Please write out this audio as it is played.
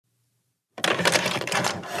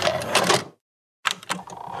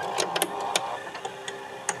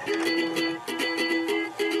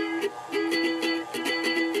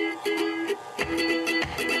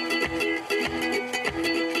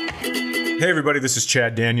Hey everybody, this is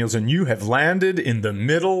Chad Daniels, and you have landed in the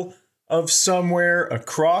middle of somewhere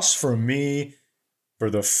across from me for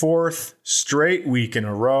the fourth straight week in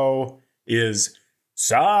a row is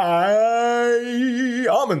Cy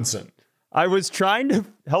Amundsen. I was trying to,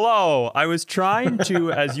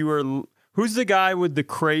 as you were, who's the guy with the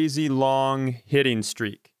crazy long hitting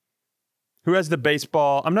streak? Who has the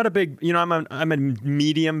baseball? I'm not a big, I'm a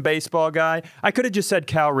medium baseball guy. I could have just said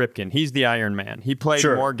Cal Ripken. He's the Iron Man. He played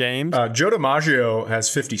more games. Joe DiMaggio has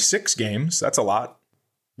 56 games. That's a lot.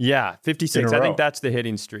 Yeah, 56. I think that's the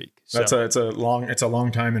hitting streak. So. It's a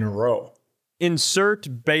long time in a row.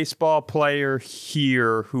 Insert baseball player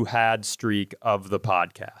here who had streak of the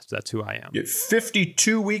podcast. That's who I am. You have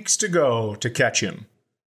 52 weeks to go to catch him.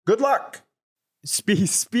 Good luck.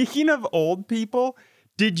 Speaking of old people,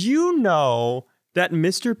 did you know that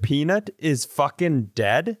Mr. Peanut is fucking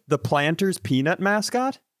dead? The Planters peanut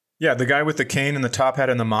mascot? Yeah, the guy with the cane and the top hat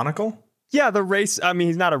and the monocle? Yeah, he's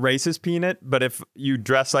not a racist peanut, but if you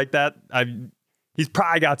dress like that, he's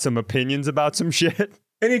probably got some opinions about some shit.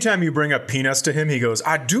 Anytime you bring up peanuts to him, he goes,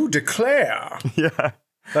 I do declare. Yeah.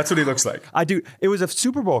 That's what he looks like. I do. It was a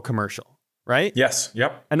Super Bowl commercial, right? Yes.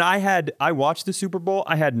 Yep. And I watched the Super Bowl.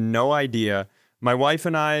 I had no idea. My wife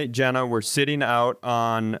and I, Jenna, were sitting out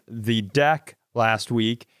on the deck last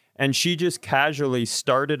week, and she just casually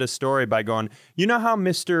started a story by going, you know how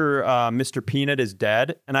Mr. Peanut is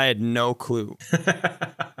dead? And I had no clue.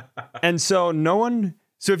 And so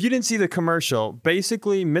if you didn't see the commercial,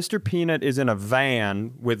 basically Mr. Peanut is in a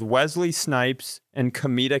van with Wesley Snipes and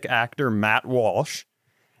comedic actor Matt Walsh,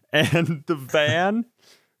 and the van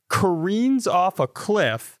careens off a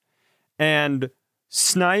cliff, and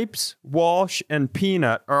Snipes, Walsh, and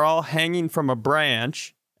Peanut are all hanging from a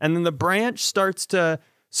branch, and then the branch starts to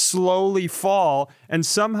slowly fall, and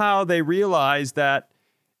somehow they realize that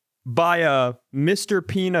by a Mr.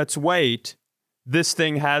 Peanut's weight, this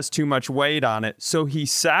thing has too much weight on it, so he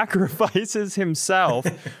sacrifices himself,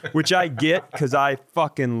 which I get because I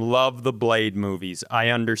fucking love the Blade movies. I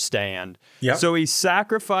understand. Yep. So he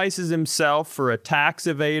sacrifices himself for a tax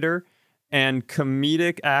evader and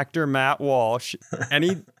comedic actor Matt Walsh, and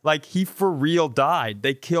he for real died.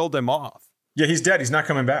 They killed him off. Yeah, he's dead. He's not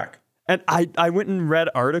coming back. And I went and read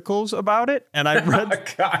articles about it, and I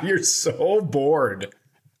read... God, you're so bored.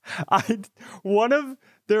 One of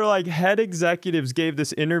their head executives gave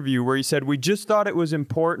this interview where he said, we just thought it was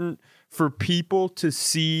important for people to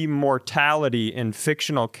see mortality in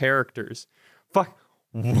fictional characters. Fuck.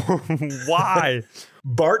 Why?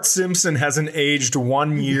 Bart Simpson hasn't aged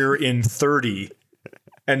 1 year in 30,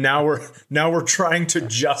 and now we're trying to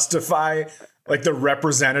justify the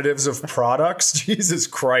representatives of products. Jesus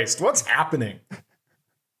Christ, what's happening?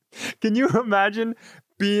 Can you imagine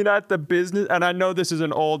being at the business? And I know this is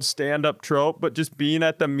an old stand-up trope, but just being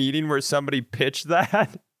at the meeting where somebody pitched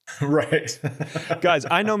that. Right. Guys,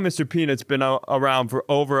 I know Mr. Peanut's been around for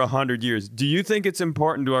over 100 years. Do you think it's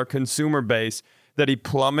important to our consumer base that he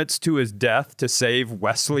plummets to his death to save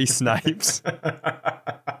Wesley Snipes?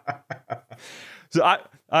 So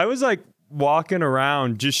I was walking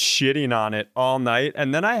around just shitting on it all night.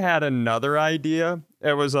 And then I had another idea.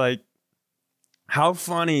 It was how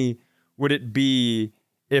funny would it be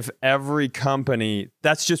if every company,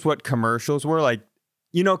 that's just what commercials were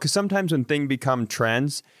because sometimes when things become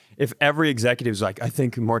trends, if every executive's I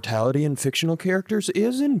think mortality in fictional characters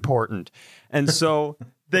is important. And so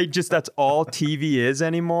that's all TV is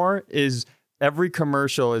anymore, is every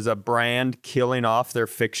commercial is a brand killing off their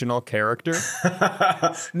fictional character.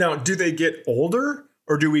 Now, do they get older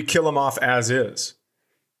or do we kill them off as is?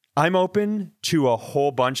 I'm open to a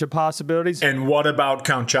whole bunch of possibilities. And what about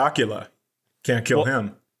Count Chocula? Can't kill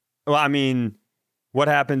him. Well, I mean, what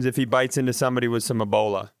happens if he bites into somebody with some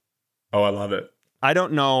Ebola? Oh, I love it. I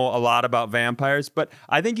don't know a lot about vampires, but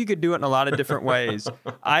I think you could do it in a lot of different ways.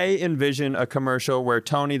 I envision a commercial where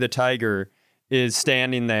Tony the Tiger is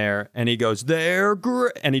standing there and he goes, "They're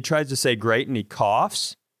great," and he tries to say great and he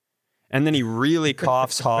coughs. And then he really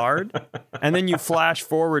coughs hard. And then you flash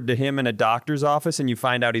forward to him in a doctor's office and you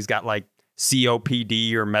find out he's got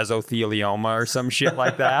COPD or mesothelioma or some shit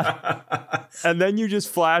like that. And then you just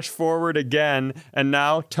flash forward again, and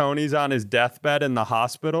now Tony's on his deathbed in the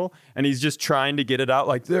hospital, and he's just trying to get it out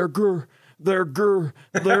they're grr, they're grr,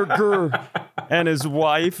 they're grr. And his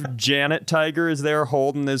wife, Janet Tiger, is there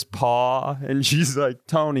holding his paw, and she's like,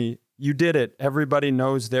 "Tony, you did it. Everybody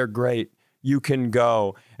knows they're great. You can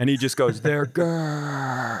go." And he just goes, "They're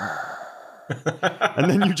grr."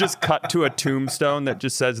 And then you just cut to a tombstone that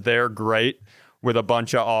just says "they're great" with a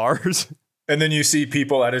bunch of R's. And then you see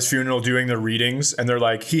people at his funeral doing the readings, and they're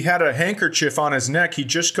like, he had a handkerchief on his neck. He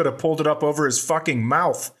just could have pulled it up over his fucking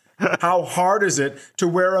mouth. How hard is it to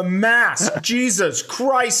wear a mask? Jesus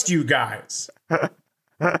Christ, you guys.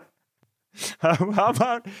 How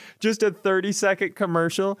about just a 30-second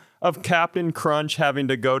commercial of Captain Crunch having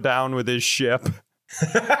to go down with his ship?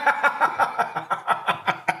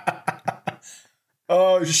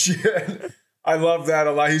 Oh, shit. I love that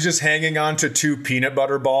a lot. He's just hanging on to 2 peanut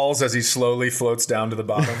butter balls as he slowly floats down to the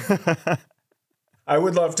bottom. I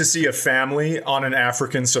would love to see a family on an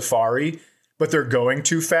African safari, but they're going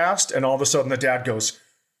too fast, and all of a sudden the dad goes,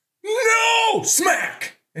 "No!"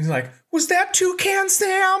 Smack! And he's like, "Was that Toucan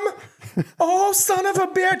Sam? Oh, son of a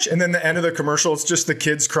bitch." And then the end of the commercial, it's just the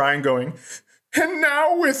kids crying going, "And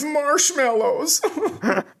now with marshmallows."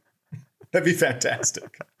 That'd be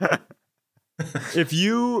fantastic. If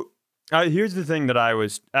you, here's the thing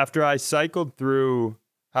that after I cycled through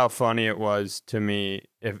how funny it was to me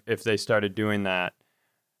if they started doing that,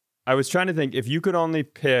 I was trying to think, if you could only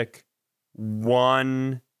pick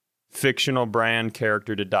one fictional brand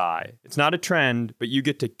character to die, it's not a trend, but you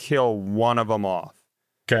get to kill one of them off.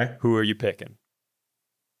 Okay. Who are you picking?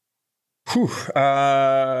 Whew.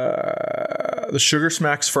 The Sugar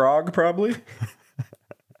Smacks frog, probably.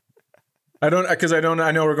 I know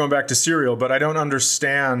we're going back to cereal, but I don't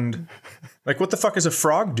understand. Like, what the fuck is a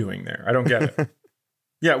frog doing there? I don't get it.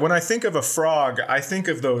 Yeah, when I think of a frog, I think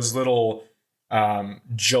of those little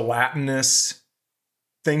gelatinous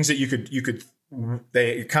things that you could.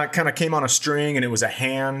 They kind of came on a string, and it was a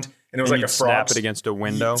hand, and it was like a frog. Snap it against a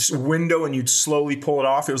window. And you'd slowly pull it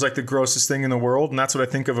off. It was like the grossest thing in the world, and that's what I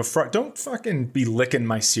think of a frog. Don't fucking be licking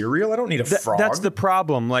my cereal. I don't need a frog. That's the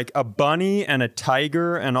problem. Like a bunny and a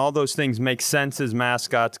tiger and all those things make sense as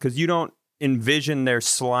mascots because you don't envision their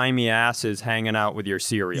slimy asses hanging out with your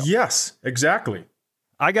cereal. Yes, exactly.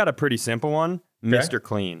 I got a pretty simple one. Okay. Mr.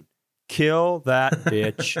 Clean. Kill that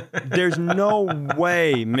bitch. There's no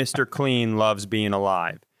way Mr. Clean loves being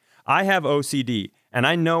alive. I have OCD, and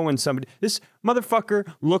I know when this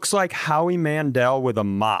motherfucker looks like Howie Mandel with a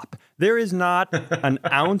mop. There is not an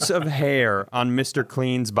ounce of hair on Mr.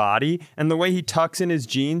 Clean's body, and the way he tucks in his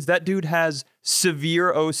jeans, that dude has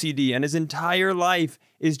severe OCD, and his entire life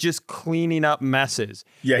is just cleaning up messes.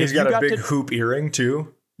 Yeah, he's got a big hoop earring,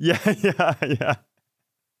 too. Yeah.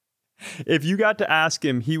 If you got to ask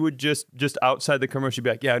him, he would just outside the commercial be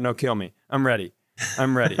like, "Yeah, no, kill me. I'm ready.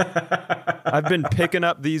 I've been picking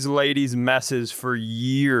up these ladies' messes for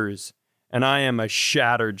years, and I am a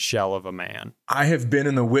shattered shell of a man." I have been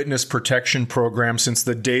in the witness protection program since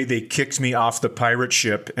the day they kicked me off the pirate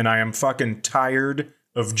ship, and I am fucking tired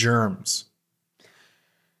of germs.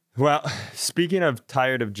 Well, speaking of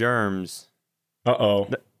tired of germs. Uh-oh.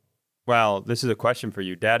 Well, this is a question for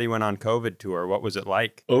you. Daddy went on COVID tour. What was it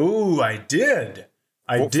like? Oh, I did.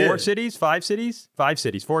 I did. 4 cities? 5 cities? 5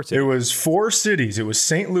 cities. 4 cities. It was 4 cities. It was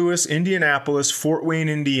St. Louis, Indianapolis, Fort Wayne,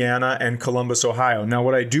 Indiana, and Columbus, Ohio. Now,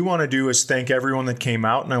 what I do want to do is thank everyone that came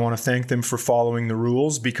out, and I want to thank them for following the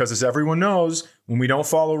rules because, as everyone knows, when we don't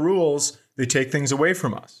follow rules, they take things away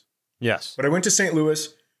from us. Yes. But I went to St.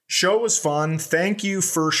 Louis. Show was fun. Thank you,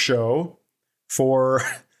 First Show, for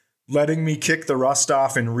letting me kick the rust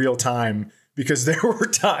off in real time, because there were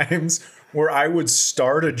times where I would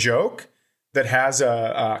start a joke that has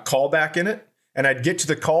a callback in it, and I'd get to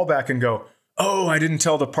the callback and go, "Oh, I didn't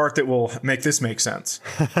tell the part that will make this make sense."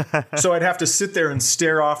 So I'd have to sit there and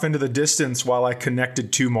stare off into the distance while I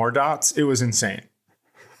connected 2 more dots. It was insane.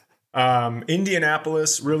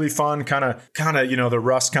 Indianapolis, really fun. Kind of, the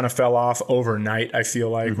rust kind of fell off overnight, I feel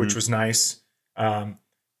like, which was nice.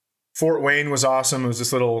 Fort Wayne was awesome. It was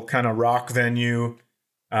this little kind of rock venue.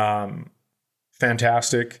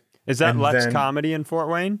 Fantastic. Is that Lex Comedy in Fort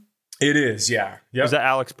Wayne? It is, yeah. Yep. Is that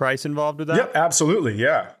Alex Price involved with that? Yep, absolutely,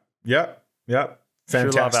 yeah. Yep.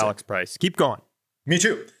 Fantastic. Sure love Alex Price. Keep going. Me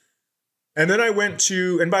too. And then I went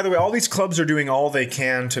to, and by the way, all these clubs are doing all they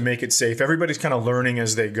can to make it safe. Everybody's kind of learning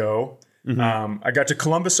as they go. Mm-hmm. I got to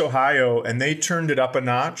Columbus, Ohio, and they turned it up a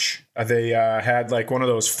notch. They had like one of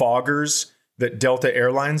those foggers that Delta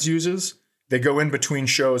Airlines uses. They go in between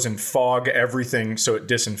shows and fog everything so it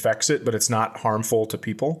disinfects it, but it's not harmful to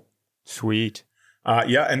people. Sweet.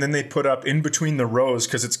 Yeah, and then they put up in between the rows,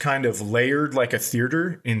 because it's kind of layered like a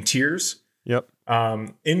theater in tiers. Yep.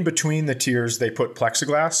 In between the tiers, they put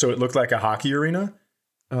plexiglass, so it looked like a hockey arena.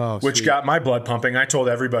 Oh, which sweet. Got my blood pumping. I told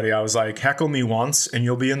everybody, I was like, heckle me once and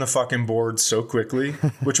you'll be in the fucking boards so quickly,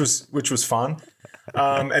 which was fun.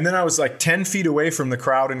 And then I was like 10 feet away from the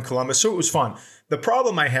crowd in Columbus, so it was fun. The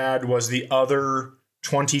problem I had was the other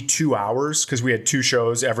 22 hours, because we had 2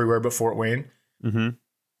 shows everywhere but Fort Wayne. Mm-hmm.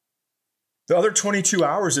 The other 22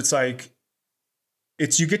 hours,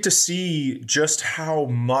 you get to see just how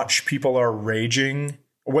much people are raging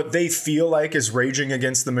what they feel like is raging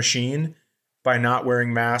against the machine by not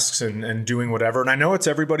wearing masks and doing whatever. And I know it's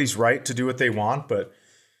everybody's right to do what they want, but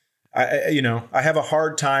I have a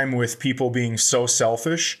hard time with people being so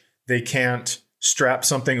selfish they can't strap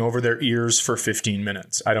something over their ears for 15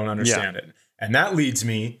 minutes. I don't understand it. And that leads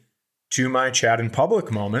me to my Chad in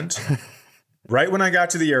public moment. Right when I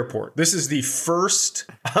got to the airport. This is the first,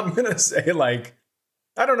 I'm going to say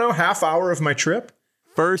half hour of my trip.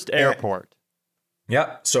 First airport.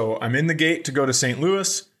 Yeah. So I'm in the gate to go to St.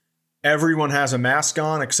 Louis. Everyone has a mask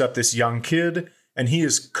on except this young kid, and he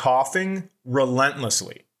is coughing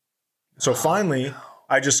relentlessly. So finally,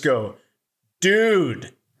 I just go,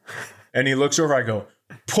 dude. And he looks over. I go,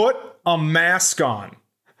 put a mask on.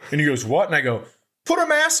 And he goes, what? And I go, put a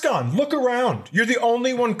mask on. Look around. You're the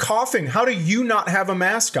only one coughing. How do you not have a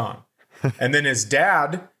mask on? And then his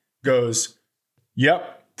dad goes,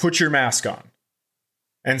 yep, put your mask on.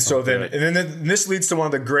 And so then this leads to one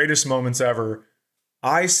of the greatest moments ever.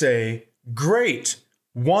 I say, great.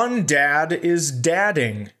 One dad is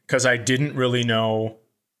dadding, because I didn't really know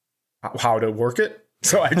how to work it.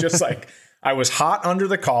 So I just I was hot under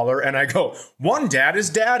the collar and I go, one dad is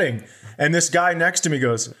dadding. And this guy next to me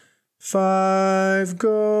goes, 5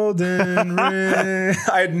 golden rings.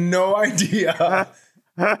 I had no idea.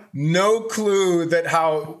 No clue that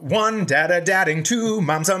how one dada dadding, two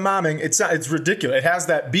moms are momming. It's ridiculous. It has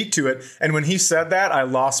that beat to it. And when he said that, I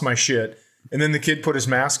lost my shit. And then the kid put his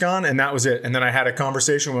mask on and that was it. And then I had a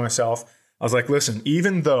conversation with myself. I was like, listen,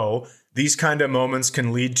 even though these kind of moments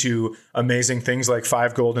can lead to amazing things like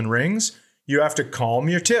 5 golden rings, you have to calm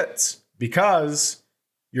your tits because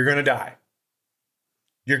you're going to die.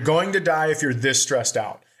 You're going to die if you're this stressed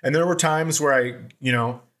out. And there were times where I,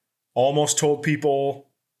 almost told people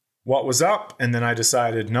what was up. And then I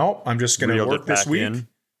decided, no, I'm just going to work this week.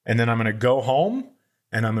 And then I'm going to go home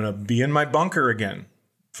and I'm going to be in my bunker again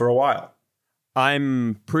for a while.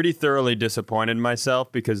 I'm pretty thoroughly disappointed in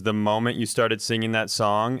myself because the moment you started singing that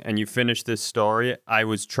song and you finished this story, I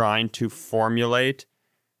was trying to formulate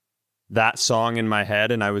that song in my head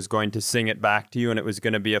and I was going to sing it back to you and it was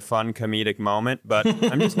going to be a fun comedic moment, but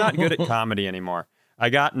I'm just not good at comedy anymore. I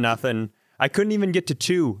got nothing. I couldn't even get to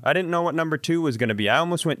 2. I didn't know what number 2 was going to be. I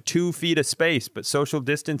almost went 2 feet of space, but social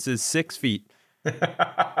distance is 6 feet.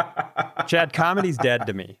 Chad, comedy's dead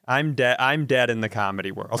to me. I'm dead. I'm dead in the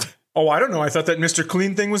comedy world. Oh, I don't know. I thought that Mr.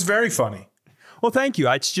 Clean thing was very funny. Well, thank you.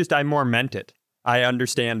 It's just I more meant it. I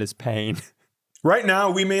understand his pain. Right now,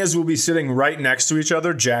 we may as well be sitting right next to each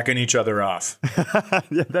other, jacking each other off.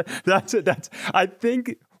 Yeah, that's it. I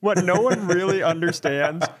think what no one really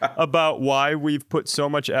understands about why we've put so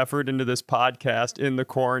much effort into this podcast in the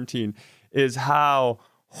quarantine is how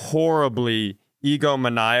horribly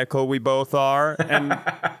egomaniacal we both are and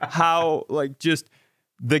how just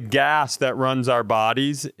the gas that runs our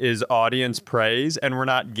bodies is audience praise and we're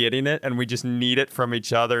not getting it and we just need it from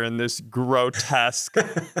each other in this grotesque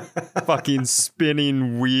fucking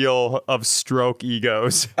spinning wheel of stroke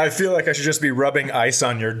egos. I feel like I should just be rubbing ice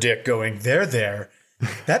on your dick going, there.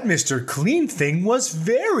 That Mr. Clean thing was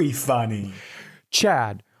very funny.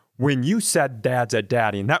 Chad, when you said dad's a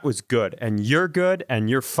daddy and that was good and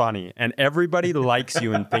you're funny and everybody likes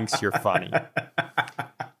you and thinks you're funny.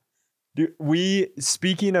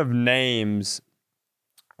 Speaking of names,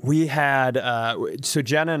 we had, so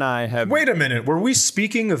Jenna and I have... Wait a minute, were we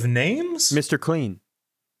speaking of names? Mr. Clean.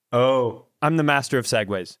 Oh. I'm the master of segues.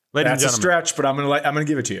 Ladies and gentlemen. That's a stretch, but I'm gonna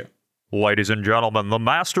give it to you. Ladies and gentlemen, the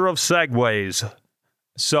master of segues.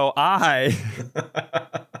 So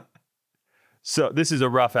this is a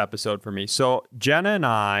rough episode for me. So Jenna and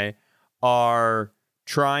I are...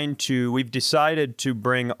 we've decided to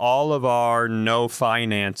bring all of our no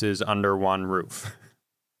finances under one roof.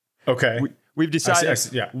 Okay. We've decided,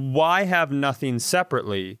 yeah. Why have nothing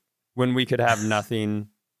separately when we could have nothing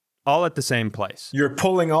all at the same place? You're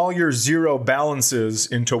pulling all your zero balances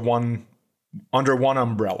into under one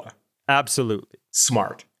umbrella. Absolutely.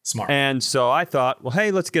 Smart. And so I thought, well, hey,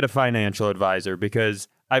 let's get a financial advisor because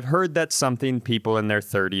I've heard that's something people in their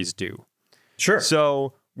 30s do. Sure.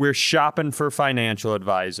 So we're shopping for financial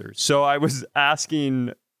advisors. So I was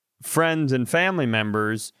asking friends and family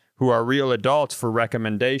members who are real adults for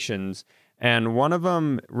recommendations. And one of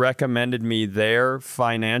them recommended me their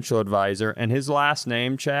financial advisor. And his last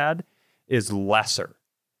name, Chad, is Lesser.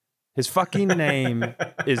 His fucking name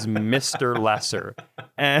is Mr. Lesser.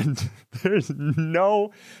 And there's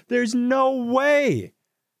no way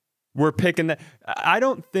we're picking that. I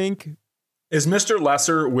don't think. Is Mr.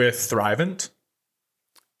 Lesser with Thrivent?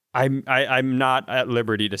 I'm not at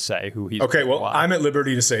liberty to say who he's. Okay, well, I'm at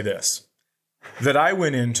liberty to say this. that I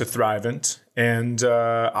went into Thrivent, and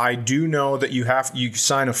I do know that you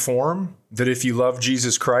sign a form that if you love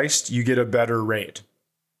Jesus Christ, you get a better rate.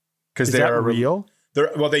 Is that real?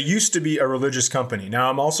 They used to be a religious company. Now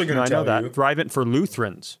I'm also going to tell you. Thrivent for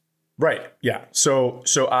Lutherans. Right. Yeah. So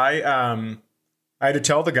I had to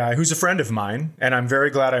tell the guy who's a friend of mine, and I'm very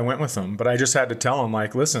glad I went with him, but I just had to tell him,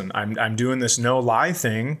 like, listen, I'm doing this no lie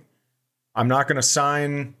thing. I'm not going to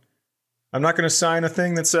sign a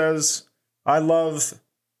thing that says I love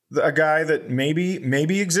a guy that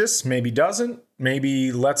maybe exists, maybe doesn't,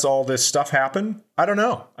 maybe lets all this stuff happen. I don't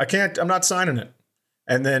know. I'm not signing it.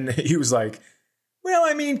 And then he was like, well,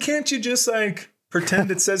 I mean, can't you just like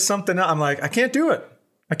pretend it says something else? I'm like, I can't do it.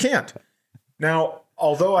 I can't. Now,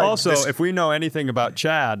 if we know anything about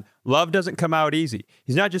Chad, love doesn't come out easy.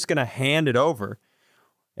 He's not just going to hand it over.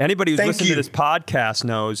 Anybody who's listened to this podcast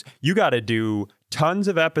knows you got to do tons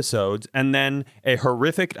of episodes, and then a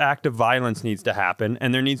horrific act of violence needs to happen,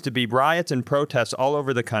 and there needs to be riots and protests all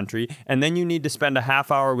over the country, and then you need to spend a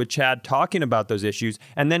half hour with Chad talking about those issues,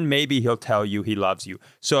 and then maybe he'll tell you he loves you.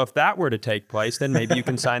 So if that were to take place, then maybe you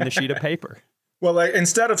can sign the sheet of paper. Well,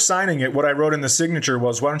 instead of signing it, what I wrote in the signature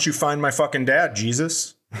was, why don't you find my fucking dad,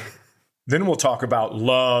 Jesus? Then we'll talk about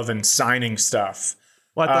love and signing stuff.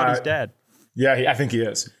 Well, I thought he's dead. Yeah, I think he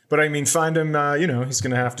is. But I mean, find him, he's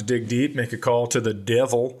going to have to dig deep, make a call to the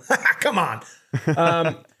devil. Come on.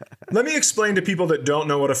 Let me explain to people that don't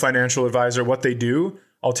know what a financial advisor, what they do.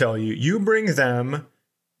 I'll tell you. You bring them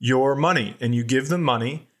your money and you give them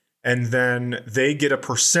money, and then they get a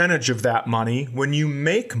percentage of that money when you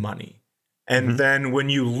make money. And then when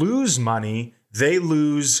you lose money, they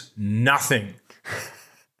lose nothing.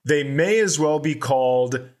 They may as well be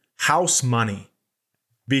called house money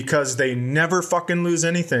because they never fucking lose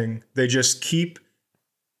anything. They just keep,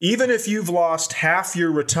 even if you've lost half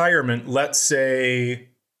your retirement, let's say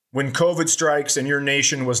when COVID strikes and your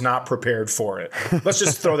nation was not prepared for it. Let's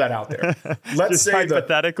just throw that out there. Let's say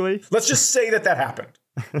hypothetically. Let's just say that happened.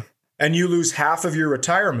 And you lose half of your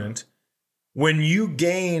retirement. When you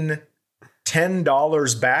gain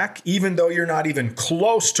 $10 back, even though you're not even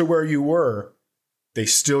close to where you were, they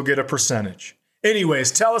still get a percentage.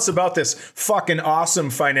 Anyways, tell us about this fucking awesome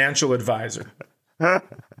financial advisor. Well,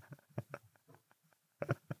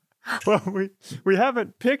 we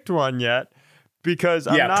haven't picked one yet because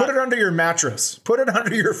put it under your mattress. Put it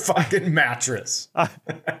under your fucking mattress.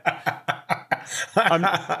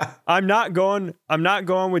 I'm not going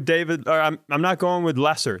with David, or I'm not going with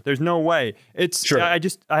Lesser. There's no way. It's sure. I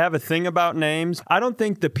have a thing about names. I don't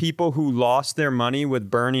think the people who lost their money with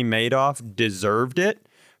Bernie Madoff deserved it.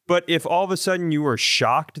 But if all of a sudden you were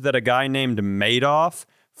shocked that a guy named Madoff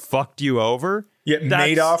fucked you over,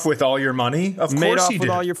 Madoff with all your money, of course he did.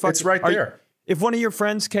 All your it's right there. If one of your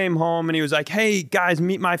friends came home and he was like, "Hey guys,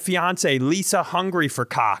 meet my fiance, Lisa, hungry for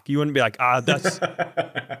cock," you wouldn't be like, "That's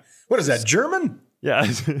what is that, German?"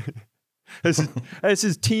 Yeah, this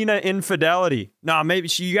is Tina Infidelity. No, maybe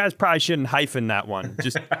you guys probably shouldn't hyphen that one.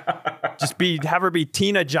 Just have her be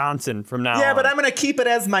Tina Johnson from now on. Yeah, but I'm gonna keep it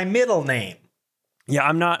as my middle name. Yeah,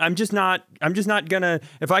 I'm just not gonna.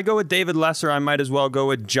 If I go with David Lesser, I might as well go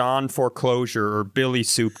with John Foreclosure or Billy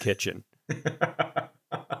Soup Kitchen.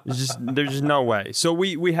 There's just no way. So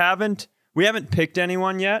we haven't picked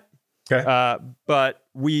anyone yet. Okay. But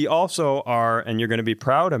we also are, and you're going to be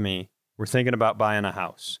proud of me, we're thinking about buying a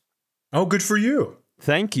house. Oh, good for you.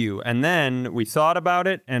 Thank you. And then we thought about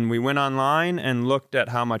it and we went online and looked at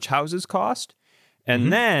how much houses cost.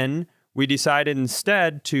 And then we decided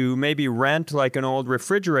instead to maybe rent like an old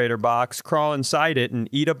refrigerator box, crawl inside it, and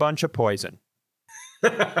eat a bunch of poison.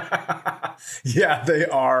 Yeah,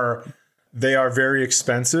 they are very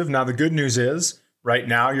expensive. Now, the good news is right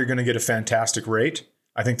now you're going to get a fantastic rate.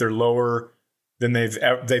 I think they're lower than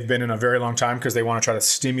they've been in a very long time because they want to try to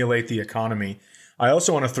stimulate the economy. I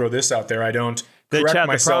also want to throw this out there. I don't correct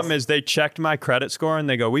myself. The problem is they checked my credit score and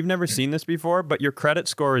they go, "We've never seen this before, but your credit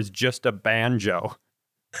score is just a banjo."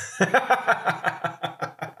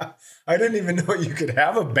 I didn't even know you could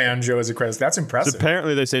have a banjo as a credit. That's impressive. So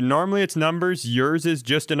apparently they say normally it's numbers. Yours is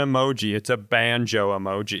just an emoji. It's a banjo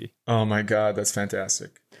emoji. Oh my God, that's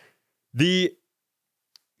fantastic.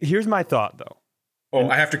 Here's my thought though. Oh,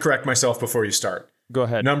 I have to correct myself before you start. Go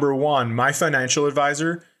ahead. Number one, my financial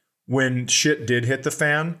advisor, when shit did hit the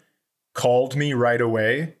fan, called me right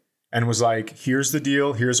away and was like, "Here's the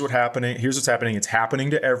deal. Here's what's happening. It's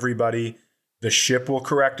happening to everybody. The ship will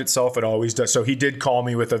correct itself. It always does." So he did call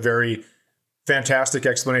me with a very fantastic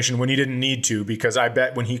explanation when he didn't need to, because I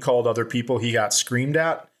bet when he called other people, he got screamed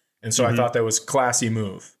at. And so I thought that was a classy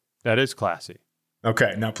move. That is classy.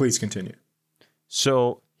 Okay, now please continue.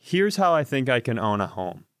 So here's how I think I can own a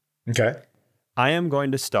home. Okay. I am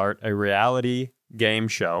going to start a reality game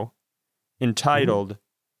show entitled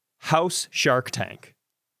House Shark Tank.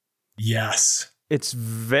 Yes. It's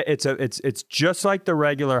just like the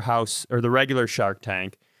regular house or the regular Shark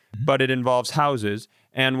Tank, but it involves houses.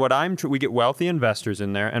 And what we get wealthy investors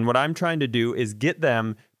in there, and what I'm trying to do is get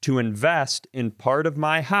them to invest in part of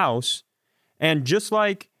my house. And just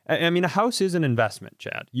like, I mean, a house is an investment,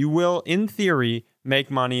 Chad. You will, in theory,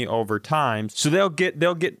 make money over time. So they'll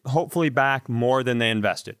get hopefully back more than they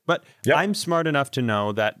invested. But I'm smart enough to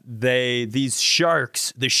know that the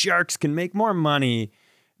sharks can make more money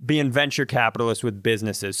being venture capitalists with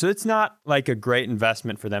businesses. So it's not like a great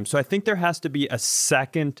investment for them. So I think there has to be a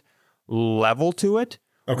second level to it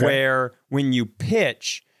where when you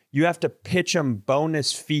pitch, you have to pitch them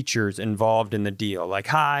bonus features involved in the deal. Like,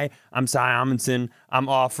 hi, I'm Cy Amundsen. I'm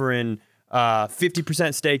offering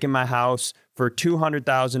 50% stake in my house for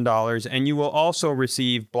 $200,000, and you will also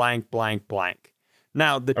receive blank, blank, blank.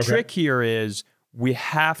 Now, the trick here is we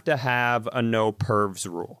have to have a no pervs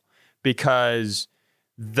rule, because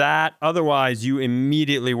that otherwise you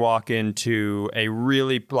immediately walk into a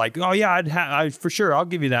really like, oh yeah, for sure, I'll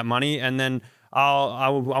give you that money, and then I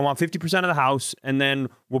want 50% of the house, and then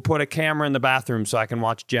we'll put a camera in the bathroom so I can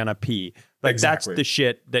watch Jenna pee. Like that's the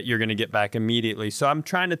shit that you're going to get back immediately. So I'm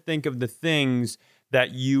trying to think of the things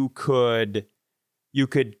that you could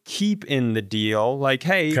keep in the deal. Like,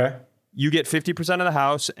 hey, you get 50% of the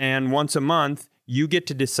house, and once a month you get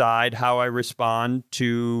to decide how I respond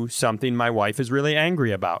to something my wife is really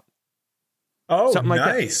angry about. Oh, something like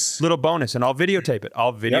nice. that. Little bonus, and I'll videotape it.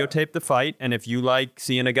 I'll videotape the fight, and if you like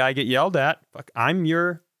seeing a guy get yelled at, fuck, I'm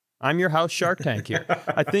your house Shark Tank here.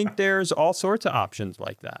 I think there's all sorts of options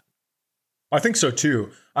like that. I think so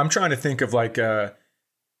too. I'm trying to think of like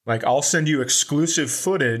I'll send you exclusive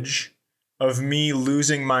footage of me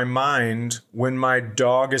losing my mind when my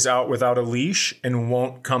dog is out without a leash and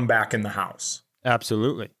won't come back in the house.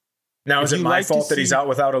 Absolutely. Now, is it my fault that he's out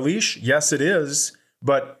without a leash? Yes, it is.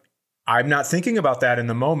 But I'm not thinking about that in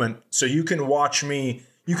the moment. So you can watch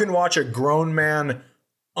a grown man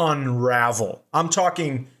unravel. I'm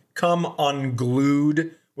talking come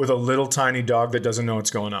unglued with a little tiny dog that doesn't know what's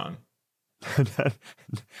going on.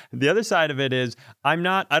 The other side of it is I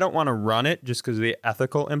don't want to run it just because of the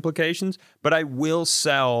ethical implications, but I will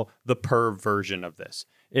sell the perv version of this.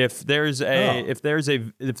 If there's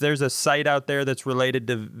a site out there that's related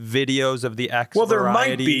to videos of the X there variety,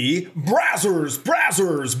 might be brazzers.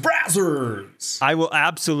 I will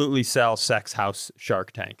absolutely sell Sex House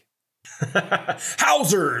Shark Tank.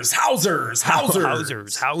 Housers,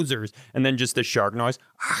 and then just the shark noise.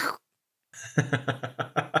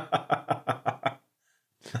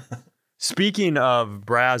 Speaking of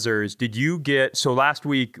brazzers, did you get... So last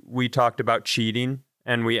week we talked about cheating,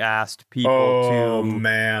 and we asked people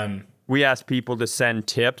we asked people to send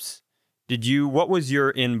tips. What was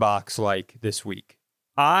your inbox like this week?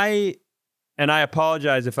 I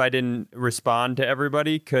apologize if I didn't respond to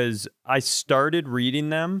everybody, because I started reading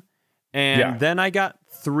them, and then I got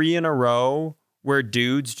 3 in a row where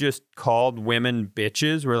dudes just called women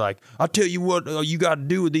bitches. We're like, I'll tell you what you got to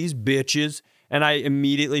do with these bitches. And I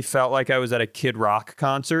immediately felt like I was at a Kid Rock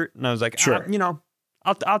concert. And I was like, sure.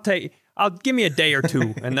 I'll give me a day or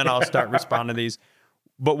two, and then I'll start responding to these.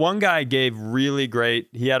 But one guy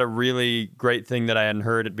he had a really great thing that I hadn't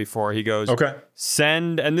heard it before. He goes,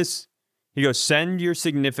 send your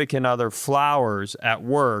significant other flowers at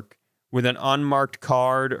work with an unmarked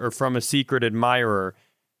card or from a secret admirer.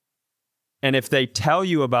 And if they tell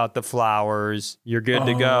you about the flowers, you're good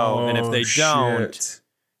to go. And if they don't,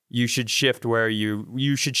 you should shift where you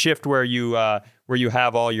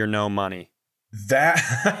have all your no money.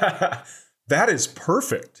 That is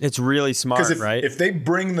perfect. It's really smart, right? If they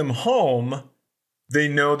bring them home, they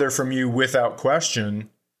know they're from you without question.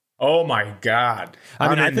 Oh my God.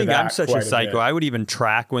 I think I'm such a psycho. I would even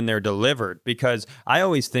track when they're delivered, because I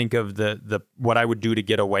always think of the what I would do to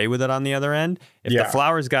get away with it on the other end. If the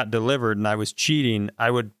flowers got delivered and I was cheating,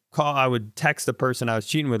 I would text the person I was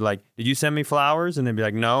cheating with, like, did you send me flowers? And they'd be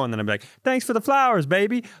like, no. And then I'd be like, thanks for the flowers,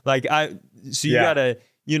 baby. Like, you gotta,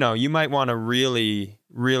 you might want to really.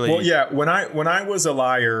 Well, yeah. When I was a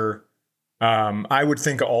liar, I would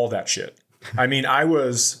think of all that shit. I mean, I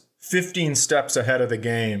was 15 steps ahead of the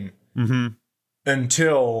game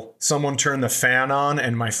until someone turned the fan on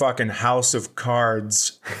and my fucking house of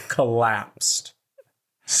cards collapsed.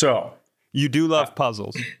 So you do love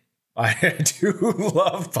puzzles. I do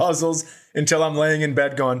love puzzles until I'm laying in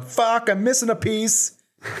bed going, fuck, I'm missing a piece.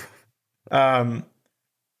 Okay,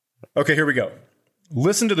 here we go.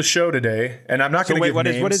 Listen to the show today, and I'm not going to give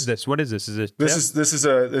names. What is this? Is it this is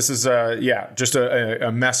just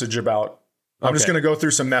a message about I'm just going to go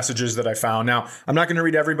through some messages that I found. Now, I'm not going to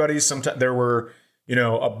read everybody's. Sometimes there were,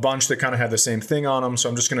 a bunch that kind of had the same thing on them. So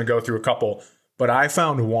I'm just going to go through a couple. But I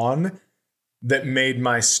found one that made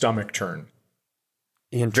my stomach turn.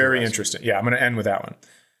 Very interesting. Yeah, I'm going to end with that one.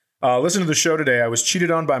 Listen to the show today. I was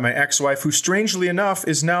cheated on by my ex-wife, who strangely enough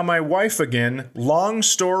is now my wife again. Long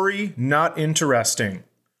story, not interesting.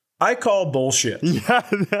 I call bullshit.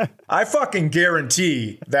 Yeah. I fucking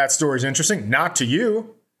guarantee that story's interesting. Not to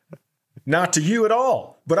you. Not to you at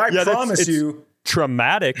all. But I promise you.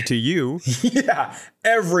 Traumatic to you. Yeah.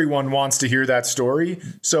 Everyone wants to hear that story.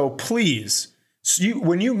 So please,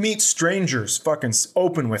 when you meet strangers, fucking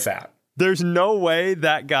open with that. There's no way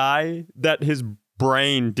that guy, that his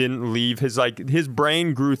brain didn't leave his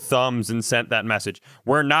brain grew thumbs and sent that message.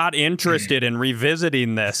 We're not interested in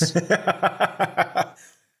revisiting this.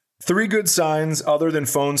 3 good signs other than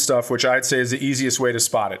phone stuff, which I'd say is the easiest way to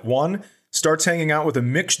spot it. 1, starts hanging out with a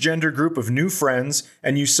mixed gender group of new friends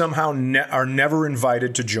and you somehow are never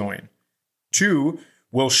invited to join. 2,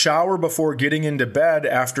 will shower before getting into bed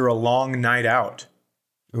after a long night out.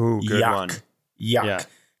 Ooh, good one. Yuck. Yeah.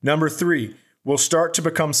 Number 3, will start to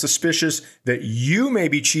become suspicious that you may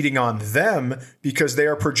be cheating on them because they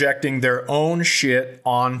are projecting their own shit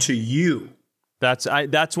onto you. That's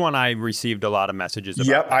one I received a lot of messages about.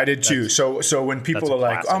 Yep, I did too. So when people are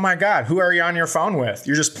like, "Oh my God, who are you on your phone with?"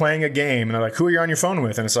 You're just playing a game, and they're like, "Who are you on your phone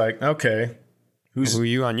with?" And it's like, okay, who are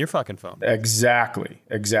you on your fucking phone? Exactly.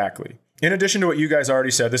 In addition to what you guys already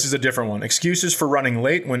said, this is a different one. Excuses for running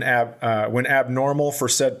late when abnormal for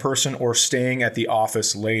said person or staying at the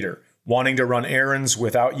office later. Wanting to run errands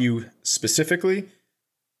without you specifically.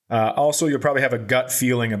 Also, you'll probably have a gut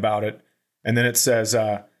feeling about it. And then it says,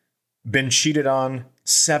 been cheated on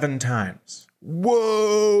 7 times.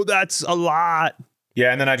 Whoa, that's a lot.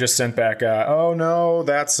 Yeah, and then I just sent back, oh no,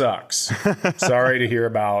 that sucks. Sorry to hear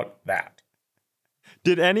about that.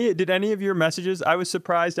 Did any of your messages, I was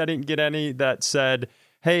surprised I didn't get any that said,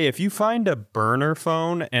 hey, if you find a burner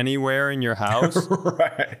phone anywhere in your house.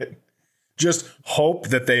 Right. Just hope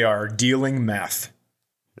that they are dealing meth.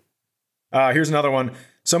 Here's another one.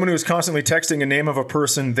 Someone who is constantly texting a name of a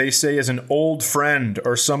person they say is an old friend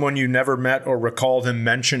or someone you never met or recall them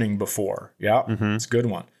mentioning before. Yeah, It's a good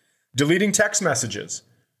one. Deleting text messages.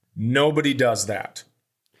 Nobody does that.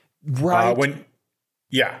 Right.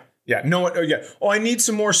 Oh, I need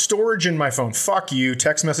some more storage in my phone. Fuck you.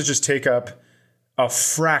 Text messages take up a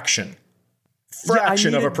fraction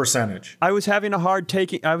of a percentage. I was having a hard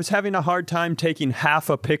time taking half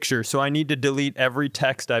a picture, so I need to delete every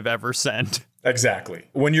text I've ever sent. Exactly.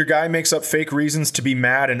 When your guy makes up fake reasons to be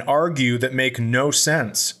mad and argue that make no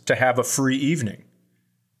sense to have a free evening.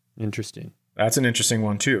 Interesting. That's an interesting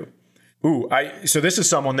one too. Ooh, so this is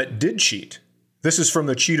someone that did cheat. This is from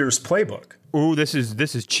the cheater's playbook. Ooh, this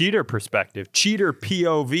is cheater perspective. Cheater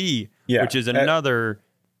POV, which is another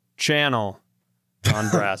channel on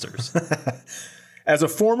Brazzers. As a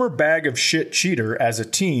former bag of shit cheater as a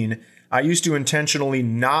teen, I used to intentionally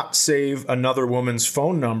not save another woman's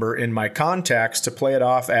phone number in my contacts to play it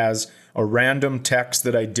off as a random text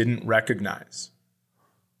that I didn't recognize.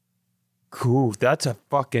 Cool. That's a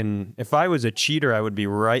fucking... If I was a cheater, I would be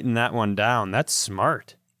writing that one down. That's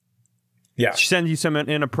smart. Yeah. She sends you some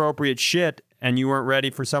inappropriate shit and you weren't ready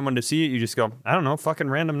for someone to see it. You just go, I don't know, fucking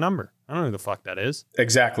random number. I don't know who the fuck that is.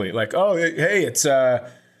 Exactly. Like, oh, hey, it's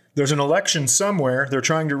there's an election somewhere. They're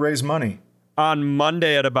trying to raise money. On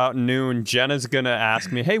Monday at about noon, Jenna's gonna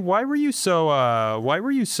ask me, "Hey, why were you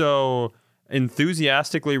so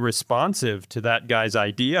enthusiastically responsive to that guy's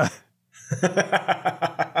idea?"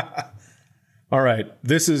 All right,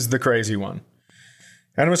 this is the crazy one.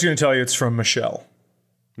 And I'm just going to tell you it's from Michelle.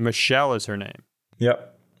 Michelle is her name.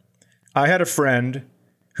 Yep. I had a friend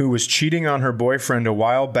who was cheating on her boyfriend a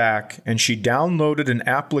while back, and she downloaded an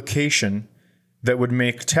application that would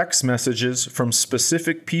make text messages from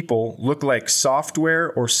specific people look like software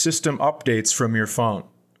or system updates from your phone.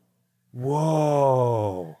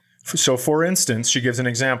 Whoa. So, for instance, she gives an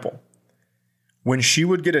example. When she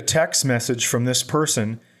would get a text message from this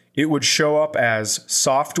person, it would show up as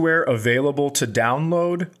software available to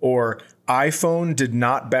download or iPhone did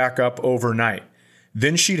not back up overnight.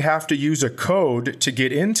 Then she'd have to use a code to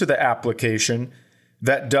get into the application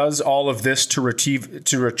that does all of this to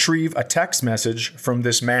retrieve a text message from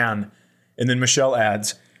this man. And then Michelle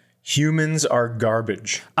adds, humans are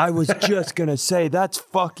garbage. I was just going to say, that's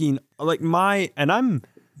fucking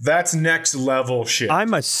that's next level shit.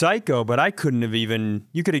 I'm a psycho, but I couldn't have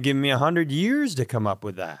you could have given me 100 years to come up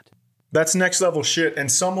with that. That's next level shit.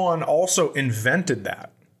 And someone also invented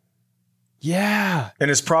that. Yeah. And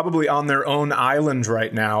is probably on their own island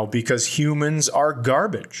right now because humans are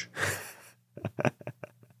garbage.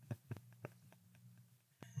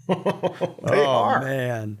 They are.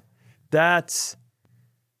 Man. That's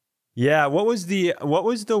yeah, what was the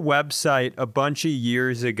website a bunch of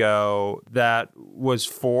years ago that was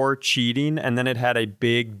for cheating and then it had a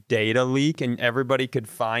big data leak and everybody could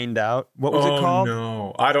find out? What was it called?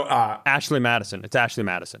 No. I don't Ashley Madison. It's Ashley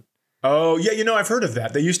Madison. Oh, yeah, I've heard of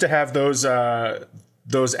that. They used to have those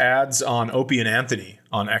ads on Opie and Anthony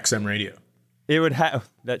on XM radio. It would have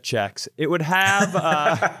that checks. It would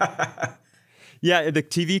have yeah, the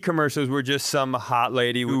TV commercials were just some hot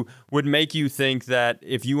lady who would make you think that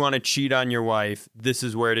if you want to cheat on your wife, this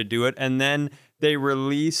is where to do it. And then they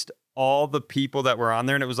released all the people that were on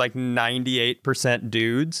there, and it was like 98%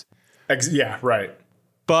 dudes. Yeah, right.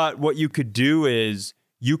 But what you could do is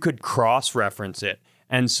you could cross-reference it.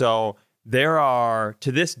 And so there are,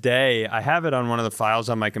 to this day, I have it on one of the files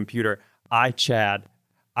on my computer. I checked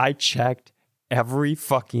every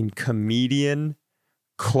fucking comedian,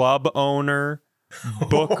 club owner,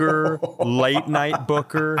 booker, late night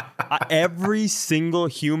booker, every single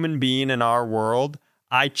human being in our world.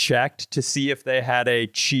 I checked to see if they had a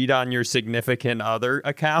cheat on your significant other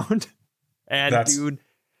account. And dude,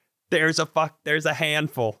 there's a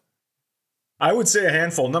handful. I would say a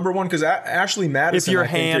handful. Number one, because Ashley Madison. If your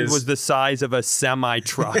hand was the size of a semi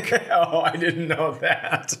truck. Oh, I didn't know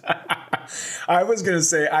that. I was going to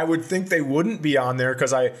say, I would think they wouldn't be on there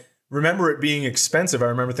because I remember it being expensive. I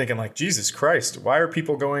remember thinking like, Jesus Christ, why are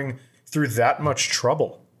people going through that much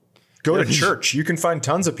trouble? Go to church. You can find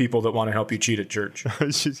tons of people that want to help you cheat at church. I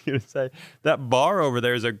was just going to say, that bar over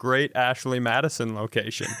there is a great Ashley Madison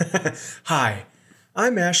location. Hi,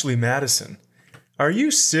 I'm Ashley Madison. Are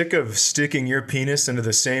you sick of sticking your penis into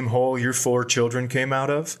the same hole your 4 children came out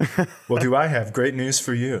of? Well, do I have great news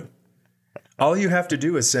for you. All you have to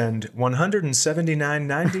do is send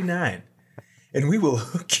 $179.99, and we will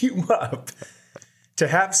hook you up to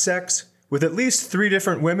have sex with at least 3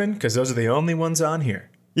 different women, because those are the only ones on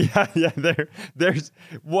here. Yeah. There's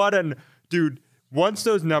what an dude. Once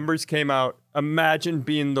those numbers came out, imagine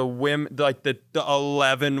being the women, like the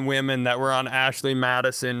 11 women that were on Ashley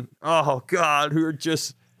Madison. Oh God, who are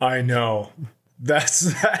just. I know. That's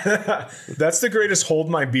the greatest hold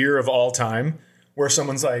my beer of all time, where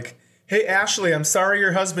someone's like, "Hey Ashley, I'm sorry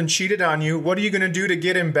your husband cheated on you. What are you going to do to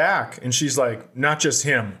get him back?" And she's like, "Not just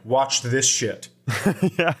him. Watch this shit."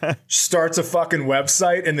 Yeah. Starts a fucking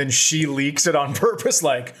website and then she leaks it on purpose,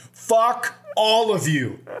 like, fuck all of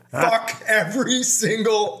you. Fuck every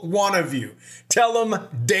single one of you. Tell them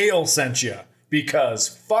Dale sent you, because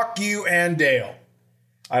fuck you and Dale.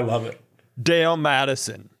 I love it. Dale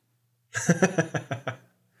Madison.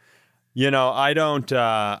 I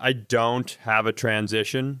don't have a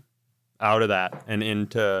transition out of that and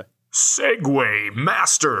into Segway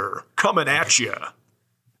Master coming at you.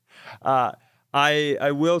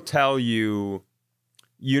 I will tell you,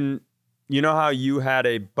 you know how you had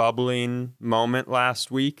a bubbling moment last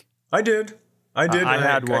week? I did. I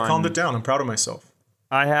had one. I calmed it down. I'm proud of myself.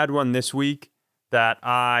 I had one this week that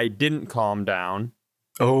I didn't calm down.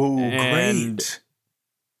 Oh, great.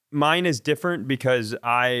 Mine is different because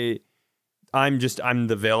I'm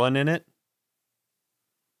the villain in it.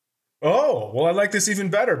 Oh, well, I like this even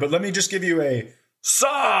better, but let me just give you a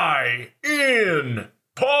sigh in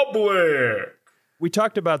public. We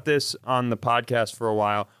talked about this on the podcast for a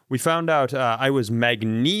while. We found out I was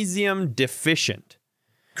magnesium deficient.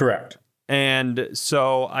 Correct. And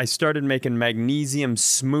so I started making magnesium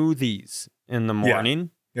smoothies in the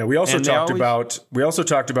morning. Yeah, we also talked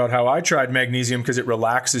about how I tried magnesium because it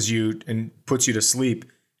relaxes you and puts you to sleep.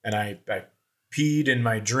 And I peed in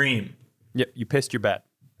my dream. Yeah, you pissed your bed.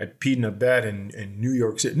 I peed in a bed in New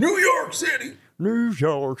York City. New York City. New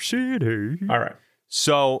York City. All right.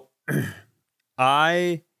 So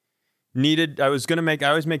I always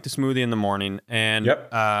make the smoothie in the morning. And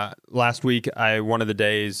last week, one of the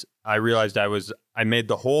days, I realized I made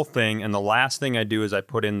the whole thing. And the last thing I do is I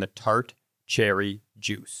put in the tart cherry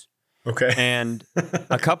juice. Okay. And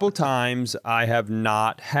a couple times I have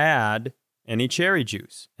not had any cherry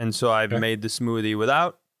juice. And so I've made the smoothie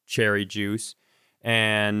without cherry juice.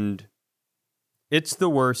 And it's the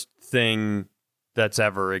worst thing that's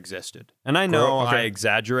ever existed. And I know I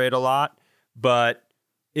exaggerate a lot, but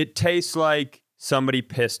it tastes like somebody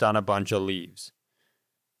pissed on a bunch of leaves.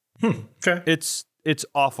 Okay. It's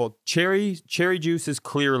awful. Cherry juice is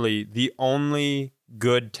clearly the only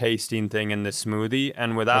good tasting thing in this smoothie,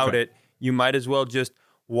 and without it, you might as well just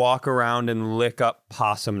walk around and lick up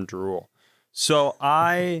possum drool. So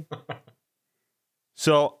I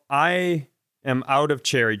am out of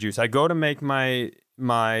cherry juice. I go to make my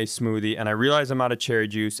smoothie and I realize I'm out of cherry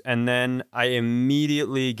juice, and then I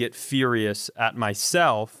immediately get furious at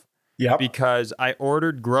myself Yep. because I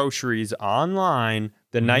ordered groceries online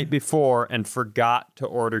the night before and forgot to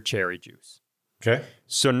order cherry juice. Okay.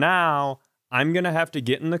 So now I'm going to have to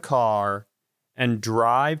get in the car and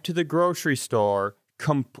drive to the grocery store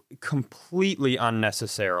completely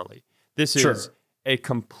unnecessarily. This is a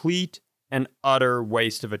complete and utter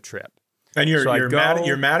waste of a trip. And you're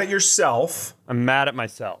mad at yourself. I'm mad at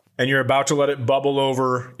myself. And you're about to let it bubble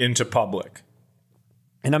over into public.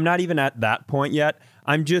 And I'm not even at that point yet.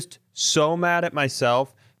 I'm just so mad at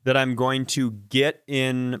myself that I'm going to get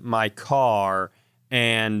in my car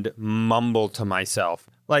and mumble to myself.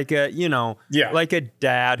 Like like a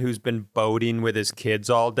dad who's been boating with his kids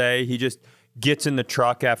all day. He just gets in the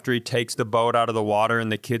truck after he takes the boat out of the water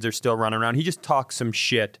and the kids are still running around. He just talks some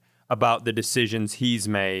shit about the decisions he's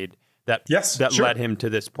made that led him to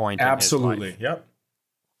this point. Absolutely. In his life.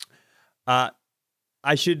 Yep.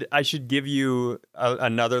 I should give you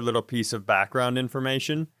another little piece of background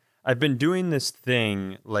information. I've been doing this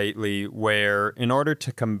thing lately where in order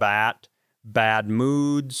to combat bad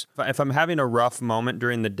moods, if I'm having a rough moment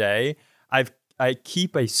during the day, I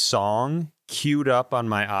keep a song queued up on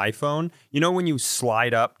my iPhone. You know when you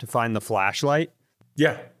slide up to find the flashlight?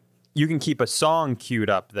 Yeah. You can keep a song queued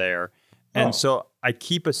up there. And so I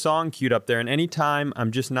keep a song queued up there, and anytime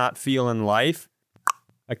I'm just not feeling life,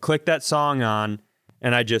 I click that song on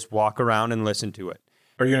and I just walk around and listen to it.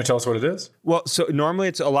 Are you going to tell us what it is? Well, so normally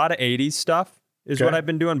it's a lot of 80s stuff is what I've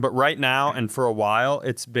been doing. But right now and for a while,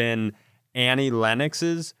 it's been Annie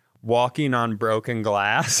Lennox's Walking on Broken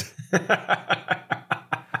Glass.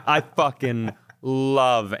 I fucking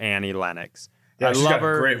love Annie Lennox. Yeah, I she's love got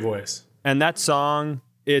her. a great voice. And that song,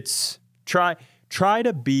 it's try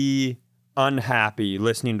to be unhappy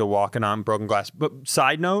listening to Walking on Broken Glass. But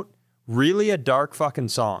side note, really a dark fucking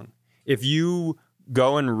song. If you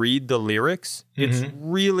go and read the lyrics,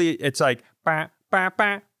 it's like bah, bah,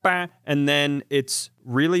 bah, bah, and then it's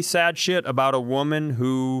really sad shit about a woman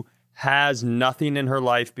who has nothing in her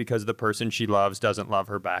life because the person she loves doesn't love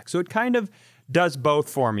her back. So it kind of does both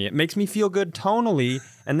for me. It makes me feel good tonally,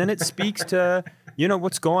 and then it speaks to,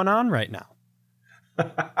 what's going on right now.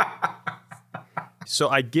 So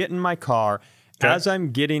I get in my car. Okay. As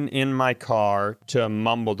I'm getting in my car to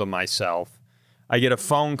mumble to myself, I get a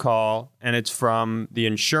phone call, and it's from the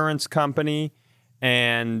insurance company,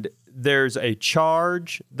 and there's a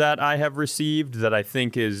charge that I have received that I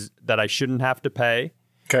think is that I shouldn't have to pay.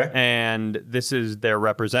 Okay. And this is their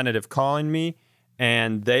representative calling me,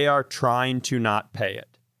 and they are trying to not pay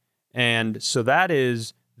it. And so that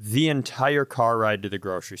is the entire car ride to the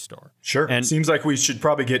grocery store. Sure. And seems like we should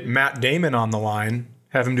probably get Matt Damon on the line,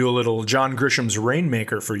 have him do a little John Grisham's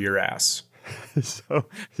Rainmaker for your ass. So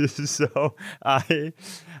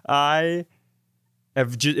I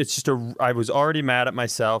have I was already mad at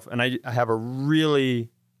myself, and I have a really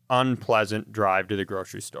unpleasant drive to the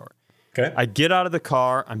grocery store. Okay. I get out of the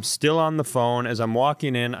car. I'm still on the phone. As I'm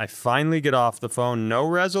walking in, I finally get off the phone. No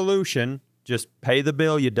resolution. Just pay the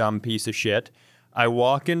bill, you dumb piece of shit. I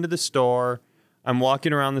walk into the store. I'm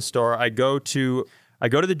walking around the store. I go to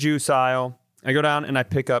the juice aisle. I go down and I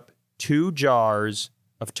pick up 2 jars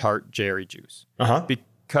of tart cherry juice.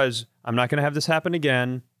 Because I'm not going to have this happen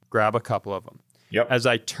again. Grab a couple of them. Yep. As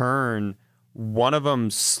I turn, one of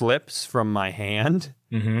them slips from my hand.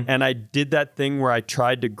 And I did that thing where I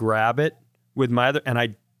tried to grab it with my other, and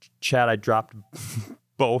I dropped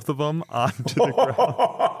both of them onto the ground.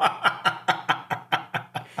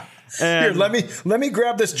 Here, let me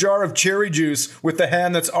grab this jar of cherry juice with the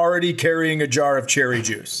hand that's already carrying a jar of cherry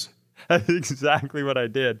juice. That's exactly what I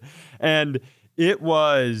did. And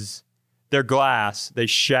they're glass. They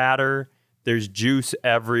shatter. There's juice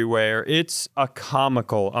everywhere. It's a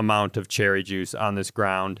comical amount of cherry juice on this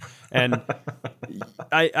ground. And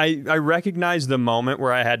I recognize the moment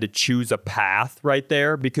where I had to choose a path right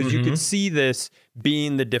there, because you could see this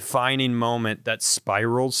being the defining moment that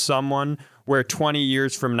spirals someone, where 20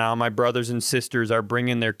 years from now, my brothers and sisters are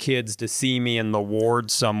bringing their kids to see me in the ward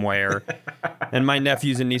somewhere. And my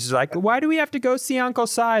nephews and nieces are like, why do we have to go see Uncle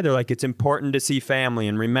Si? They're like, it's important to see family.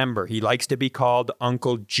 And remember, he likes to be called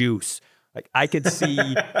Uncle Juice. Like, I could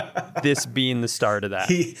see this being the start of that.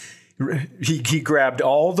 He grabbed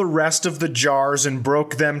all the rest of the jars and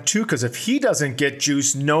broke them too, because if he doesn't get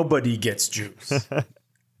juice, nobody gets juice.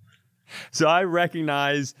 So I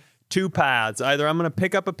recognize 2 paths. Either I'm going to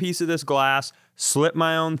pick up a piece of this glass, slit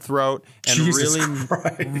my own throat, and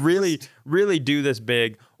really do this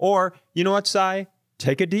big. Or, you know what, Si?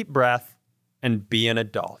 Take a deep breath and be an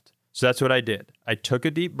adult. So that's what I did. I took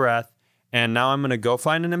a deep breath. And now I'm going to go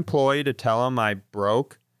find an employee to tell him I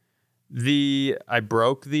broke the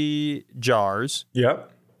jars.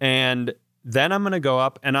 Yep. And then I'm going to go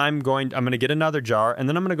up and I'm going to get another jar, and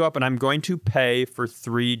then I'm going to go up and I'm going to pay for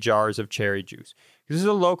 3 jars of cherry juice. This is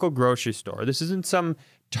a local grocery store. This isn't some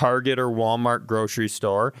Target or Walmart grocery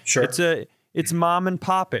store. Sure. It's mom and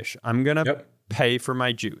pop-ish. I'm going to pay for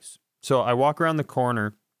my juice. So I walk around the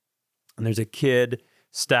corner and there's a kid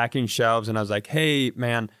stacking shelves, and I was like, "Hey,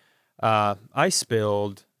 man, I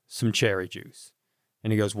spilled some cherry juice."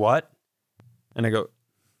 And he goes, "What?" And I go,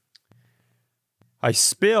 "I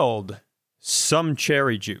spilled some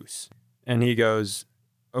cherry juice." And he goes,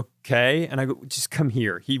 "Okay." And I go, "Just come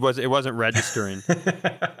here." It wasn't registering.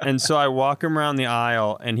 And so I walk him around the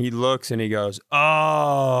aisle and he looks and he goes,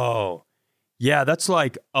 "Oh, yeah, that's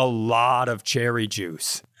like a lot of cherry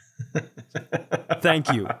juice."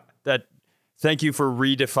 Thank you. Thank you for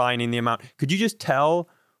redefining the amount. Could you just tell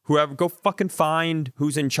whoever, go fucking find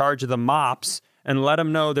who's in charge of the mops and let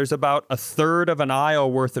them know there's about a third of an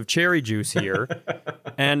aisle worth of cherry juice here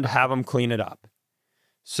and have them clean it up.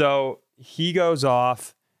 So he goes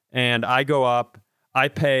off and I go up. I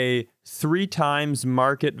pay 3 times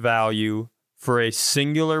market value for a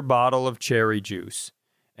singular bottle of cherry juice,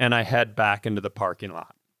 and I head back into the parking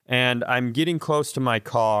lot. And I'm getting close to my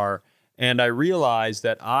car, and I realize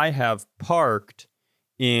that I have parked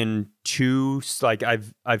in 2, like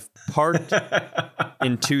I've parked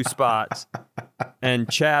in 2 spots. And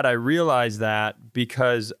Chad, I realized that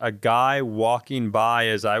because a guy walking by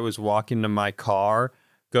as I was walking to my car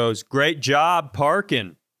goes, "Great job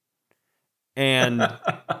parking." And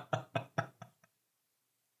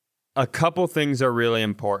a couple things are really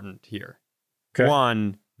important here. Okay.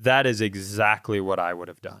 One, that is exactly what I would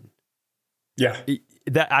have done. Yeah.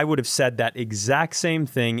 That I would have said that exact same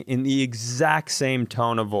thing in the exact same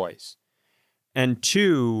tone of voice. And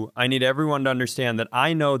 2, I need everyone to understand that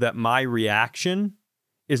I know that my reaction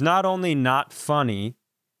is not only not funny,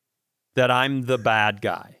 that I'm the bad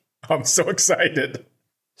guy. I'm so excited.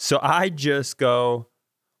 So I just go,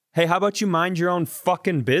 "Hey, how about you mind your own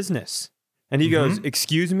fucking business?" And he goes,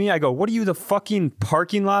 "Excuse me?" I go, "What are you, the fucking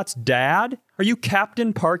parking lot's dad? Are you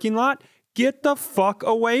Captain Parking Lot? Get the fuck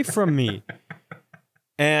away from me."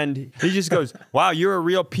 And he just goes, "Wow, you're a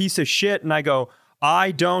real piece of shit." And I go,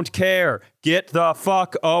 "I don't care. Get the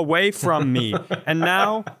fuck away from me." And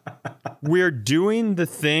now we're doing the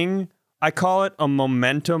thing, I call it a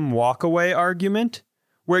momentum walkaway argument,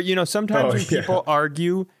 where, you know, sometimes when people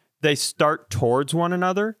argue, they start towards one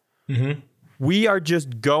another. Mm-hmm. We are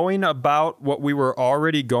just going about what we were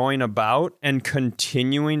already going about and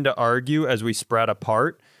continuing to argue as we spread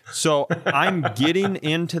apart. So I'm getting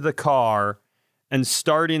into the car and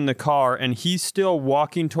starting the car, and he's still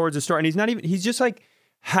walking towards the store, and he's just like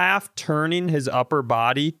half turning his upper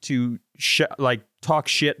body to talk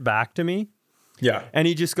shit back to me. Yeah. And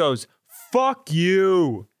he just goes, "Fuck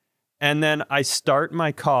you." And then I start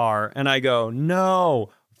my car and I go, "No,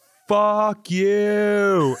 fuck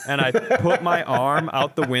you." And I put my arm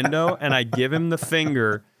out the window and I give him the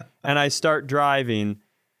finger and I start driving.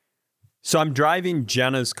 So I'm driving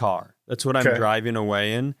Jenna's car. That's what I'm driving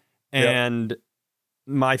away in. And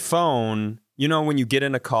my phone, you know, when you get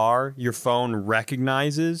in a car, your phone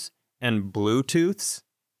recognizes and Bluetooths.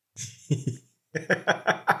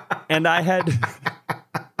 And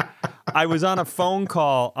I was on a phone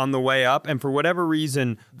call on the way up, and for whatever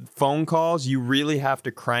reason, phone calls, you really have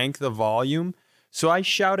to crank the volume. So I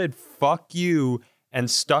shouted, "Fuck you,"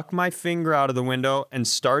 and stuck my finger out of the window and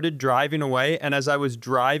started driving away. And as I was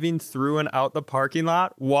driving through and out the parking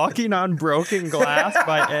lot, walking on broken glass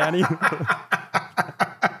by Annie.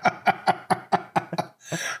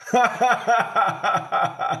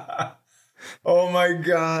 Oh my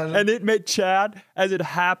God. And it made Chad, as it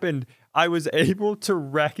happened, I was able to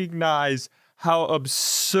recognize how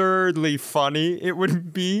absurdly funny it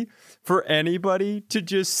would be for anybody to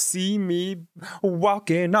just see me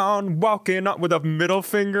walking on with a middle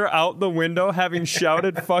finger out the window, having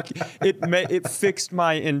shouted "fuck." It fixed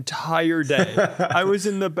my entire day. I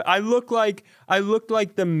looked like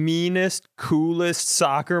the meanest, coolest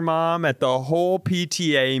soccer mom at the whole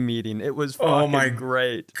PTA meeting. It was fucking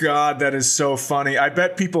great. God, that is so funny. I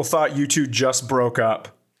bet people thought you two just broke up.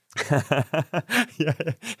 Yeah.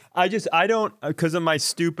 I don't, because of my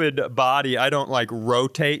stupid body, I don't like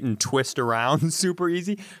rotate and twist around super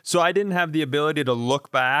easy. So I didn't have the ability to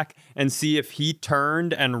look back and see if he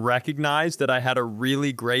turned and recognized that I had a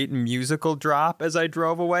really great musical drop as I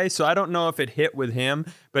drove away. So I don't know if it hit with him,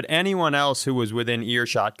 but anyone else who was within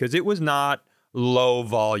earshot, because it was not low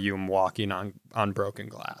volume walking on broken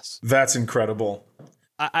glass. That's incredible.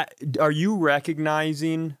 Are you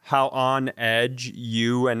recognizing how on edge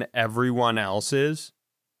you and everyone else is?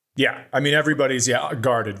 Yeah. I mean, everybody's,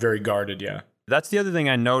 guarded, very guarded. Yeah. That's the other thing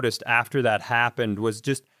I noticed after that happened was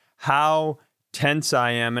just how tense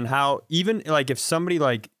I am, and how even like if somebody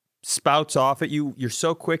like spouts off at you, you're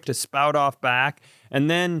so quick to spout off back. And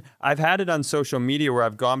then I've had it on social media where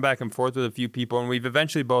I've gone back and forth with a few people, and we've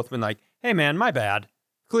eventually both been like, hey man, my bad.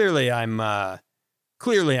 Clearly I'm a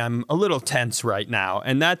little tense right now.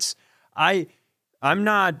 And that's, I'm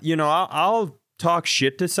not, you know, I'll talk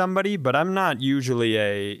shit to somebody, but I'm not usually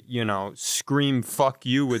a, you know, scream fuck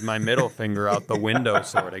you with my middle finger out the window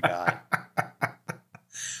sort of guy.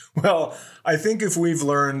 Well, I think if we've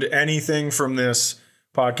learned anything from this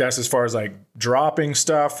podcast as far as like dropping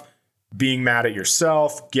stuff, being mad at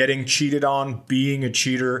yourself, getting cheated on, being a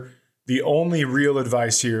cheater, the only real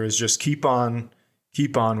advice here is just keep on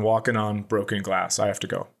walking on broken glass. I have to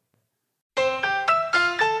go.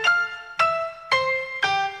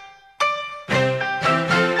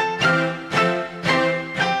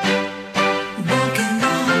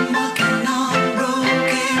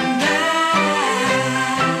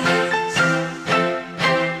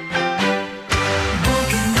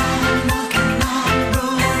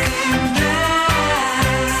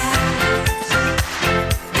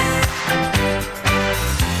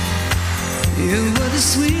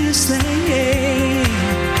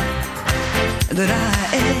 That I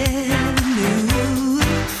ever knew,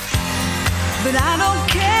 but I don't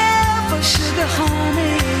care for sugar,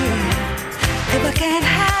 honey, if I can't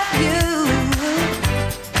have you.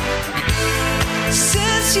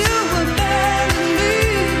 Since you